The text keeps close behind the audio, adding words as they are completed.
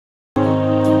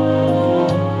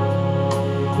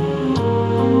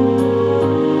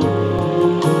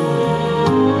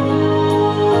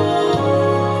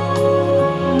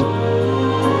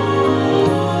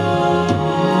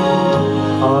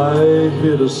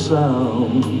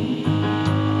sound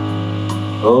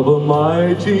of a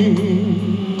mighty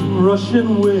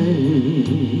rushing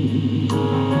wind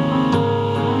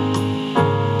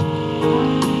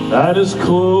that is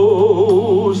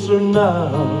closer now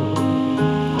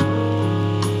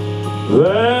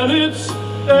than it's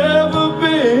ever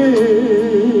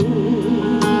been.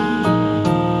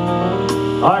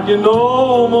 I can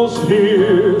almost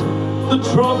hear the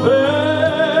trumpet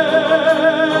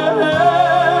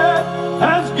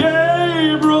as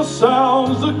Gabriel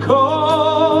sounds the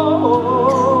call,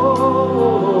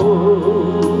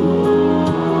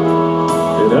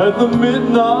 and at the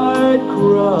midnight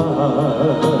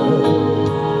cry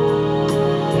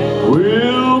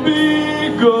we'll be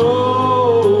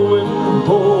going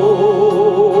home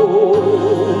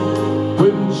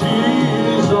when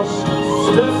Jesus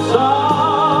steps out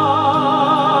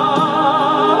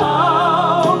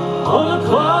on the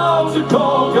clouds to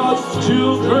call God's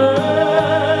children.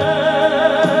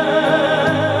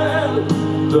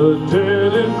 The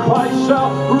dead in Christ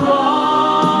shall rise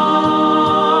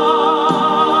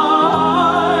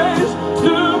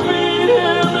to meet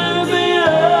Him in the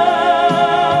air,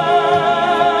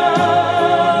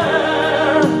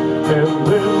 and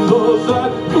then those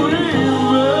that remain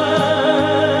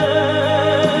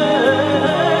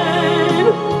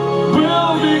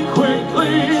will be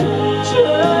quickly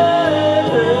changed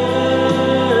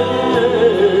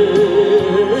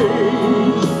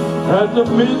at the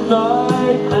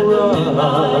midnight cry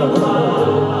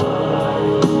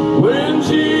when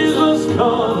Jesus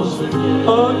comes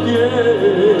again.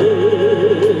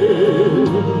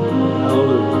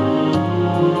 Hallelujah.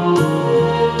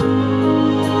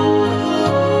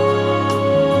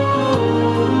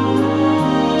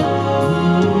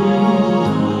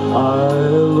 I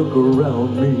look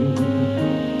around me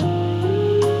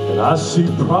and I see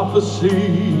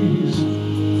prophecies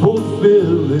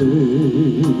fulfilling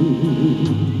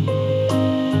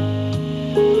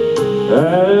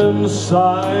and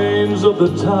signs of the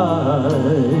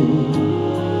time.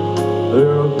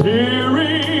 They're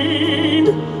appearing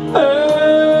everywhere.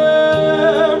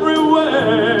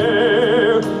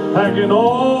 I can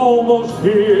almost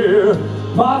hear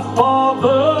my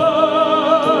Father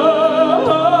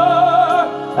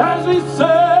as He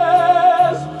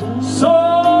says,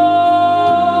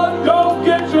 "Son, go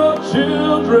get your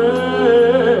children."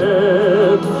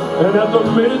 And at the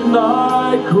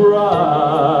midnight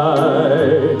cry,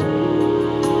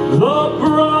 the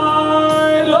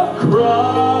bride of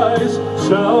Christ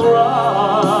shall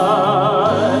rise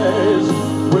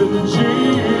when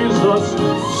Jesus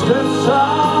steps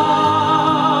out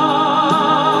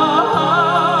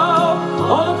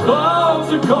on the clouds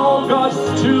to call God's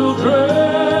children.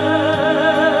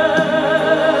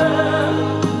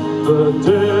 The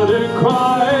dead in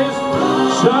Christ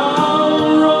shall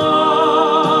rise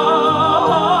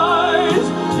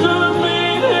to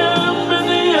meet Him in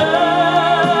the air,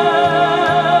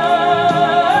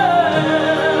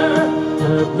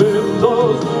 and then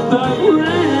those that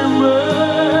remain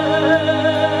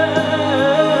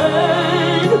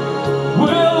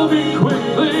will be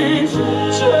quickly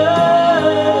changed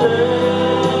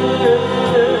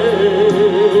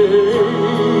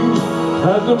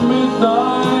at the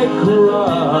midnight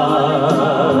cry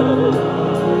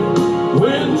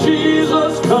when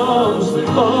Jesus comes again.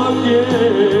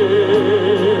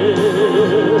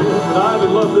 And I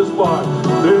even love this part.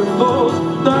 Then those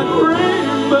that remain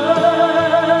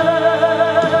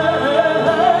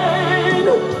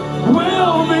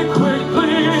will be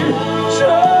quickly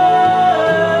changed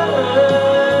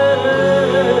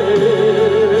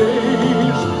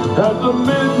at the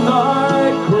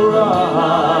midnight cry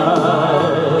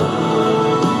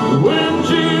when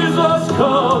Jesus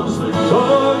comes again.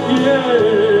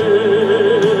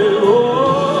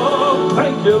 Oh,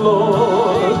 thank you,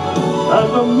 Lord, at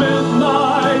the midnight